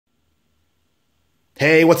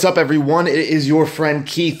Hey, what's up, everyone? It is your friend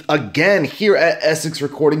Keith again here at Essex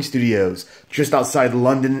Recording Studios, just outside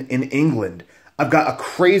London in England. I've got a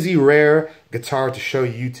crazy rare guitar to show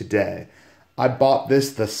you today. I bought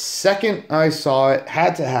this the second I saw it,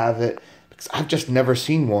 had to have it, because I've just never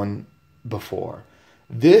seen one before.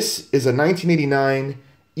 This is a 1989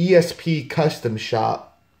 ESP Custom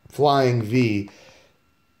Shop Flying V.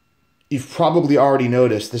 You've probably already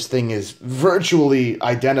noticed this thing is virtually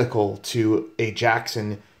identical to a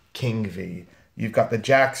Jackson King V. You've got the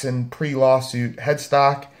Jackson pre-lawsuit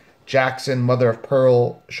headstock, Jackson mother of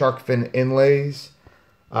pearl shark fin inlays,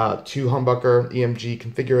 2 humbucker EMG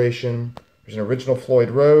configuration. There's an original Floyd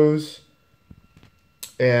Rose,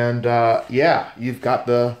 and yeah, you've got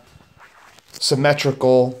the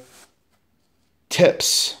symmetrical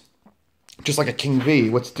tips, just like a King V.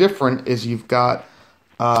 What's different is you've got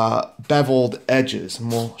beveled edges,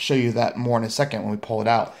 and we'll show you that more in a second when we pull it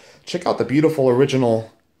out. Check out the beautiful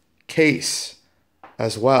original case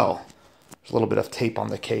as well. There's a little bit of tape on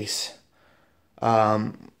the case.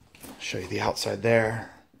 Show you the outside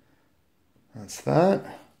there. That's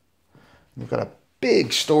that. We've got a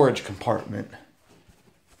big storage compartment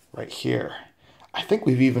right here. I think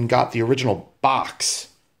we've even got the original box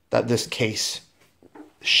that this case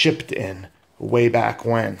shipped in way back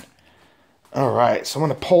when. All right, so I'm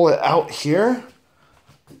going to pull it out here.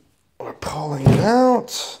 We're pulling it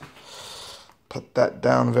out. Put that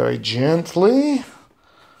down very gently.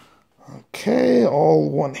 Okay, all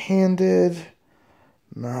one-handed.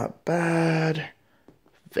 Not bad.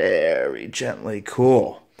 Very gently.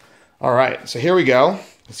 Cool. All right, so here we go.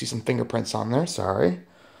 I see some fingerprints on there, sorry.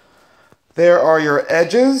 There are your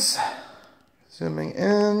edges. Zooming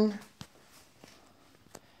in.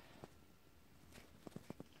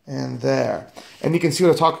 And there. And you can see what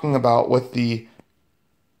I'm talking about with the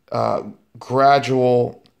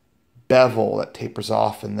gradual bevel that tapers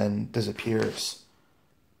off and then disappears.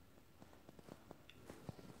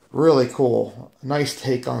 Really cool. Nice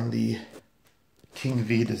take on the King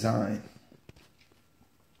V design.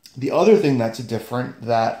 The other thing that's different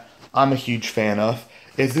that I'm a huge fan of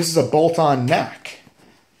is this is a bolt-on neck.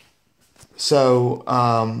 So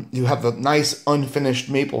you have the nice unfinished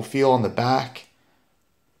maple feel on the back.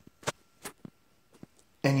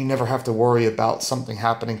 And you never have to worry about something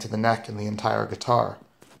happening to the neck and the entire guitar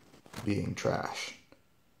being trash.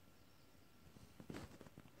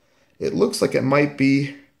 It looks like it might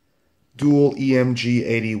be dual EMG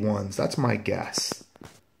 81s. That's my guess.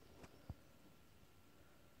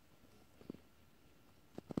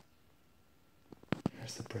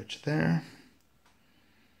 There's the bridge there.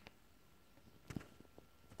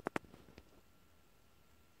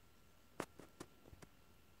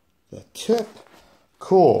 The tip.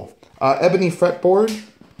 Cool. Ebony fretboard.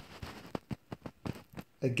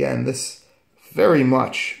 Again, this very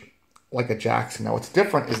much like a Jackson. Now, what's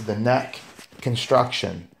different is the neck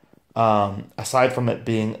construction. Aside from it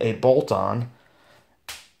being a bolt-on,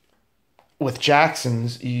 with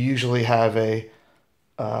Jacksons, you usually have a,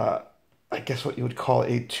 I guess what you would call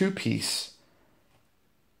a two-piece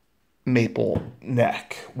maple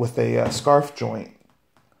neck with a scarf joint.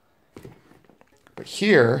 But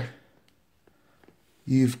here,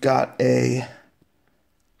 you've got a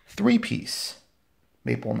 3-piece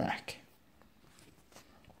maple neck.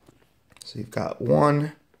 So you've got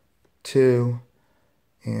 1, 2,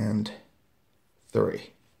 and 3.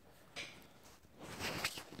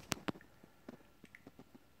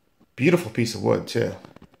 Beautiful piece of wood, too.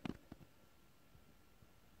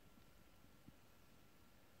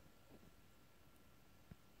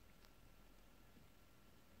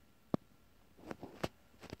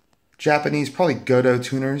 Japanese, probably Godo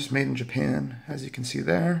tuners, made in Japan, as you can see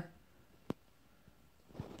there.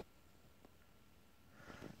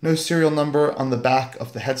 No serial number on the back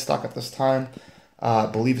of the headstock at this time. I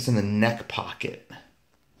believe it's in the neck pocket.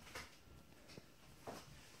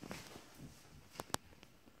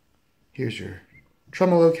 Here's your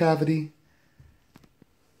tremolo cavity.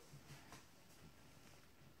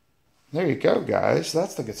 There you go, guys.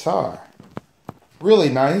 That's the guitar. Really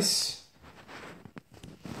nice.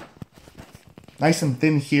 Nice and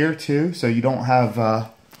thin here, too, so you don't have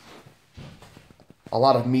a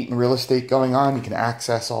lot of meat and real estate going on. You can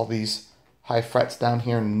access all these high frets down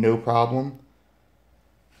here, no problem.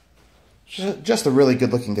 Just a really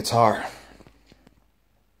good-looking guitar.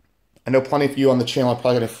 I know plenty of you on the channel are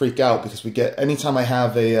probably going to freak out because we get, anytime I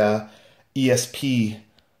have a ESP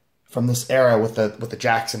from this era with the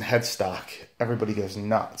Jackson headstock, everybody goes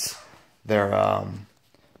nuts. They're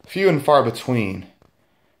few and far between.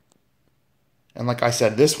 And like I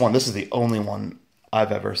said, this is the only one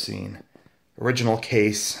I've ever seen. Original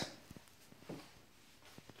case.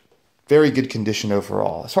 very good condition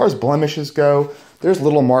overall. As far as blemishes go, there's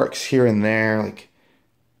little marks here and there. Like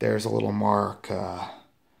there's a little mark, a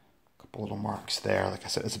couple little marks there. Like I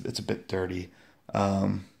said, it's a bit dirty.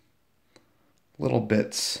 Little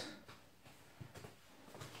bits.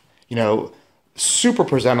 You know, super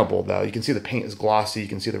presentable though. You can see the paint is glossy. You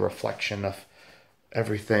can see the reflection of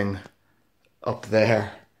everything up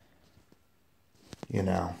there. You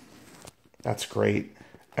know, that's great.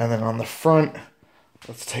 And then on the front,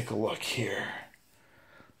 let's take a look here.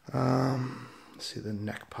 Let's see the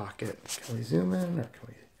neck pocket. Can we zoom in or can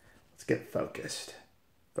we? Let's get focused.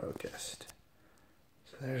 Focused.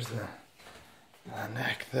 So there's the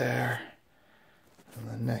neck there. And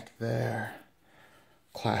the neck there.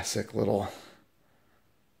 Classic little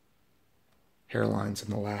hairlines in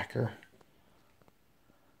the lacquer.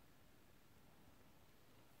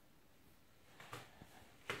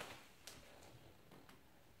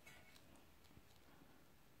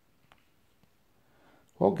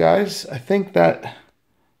 Well, guys, I think that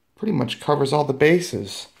pretty much covers all the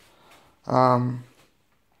bases. Little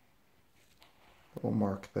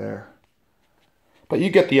mark there. But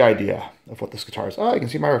you get the idea of what this guitar is. Oh, you can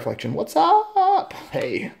see my reflection. What's up?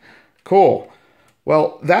 Hey, cool.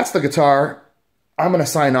 Well, that's the guitar. I'm going to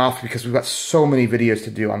sign off because we've got so many videos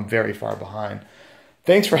to do. I'm very far behind.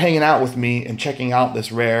 Thanks for hanging out with me and checking out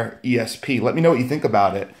this rare ESP. Let me know what you think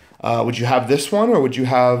about it. Would you have this one or would you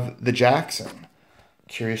have the Jackson?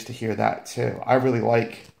 Curious to hear that too. I really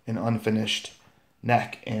like an unfinished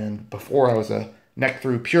neck, and before I was a neck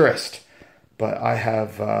through purist, but I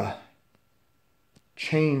have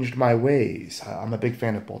changed my ways. I'm a big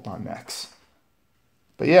fan of bolt-on necks.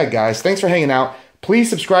 But yeah, guys, thanks for hanging out. Please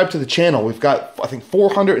subscribe to the channel. We've got, I think,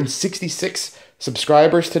 466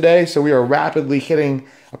 subscribers today, so we are rapidly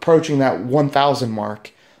approaching that 1,000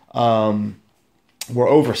 mark. We're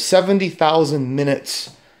over 70,000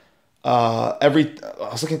 minutes. I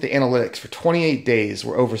was looking at the analytics for 28 days.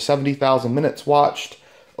 We're over 70,000 minutes watched,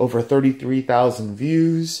 over 33,000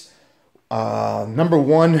 views. Number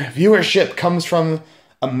one viewership comes from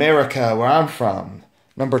America, where I'm from.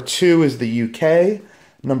 Number 2 is the UK.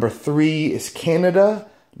 Number 3 is Canada.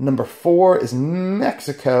 Number 4 is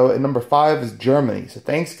Mexico. And number 5 is Germany. So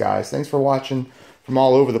thanks, guys. Thanks for watching from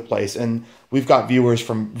all over the place. And we've got viewers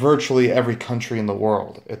from virtually every country in the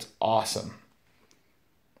world. It's awesome.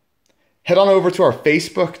 Head on over to our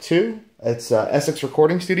Facebook, too. It's Essex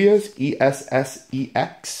Recording Studios,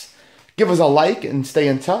 ESSEX. Give us a like and stay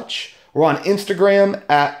in touch. We're on Instagram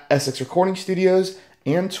at Essex Recording Studios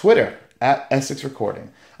and Twitter at Essex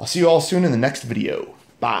Recording. I'll see you all soon in the next video.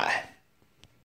 Bye.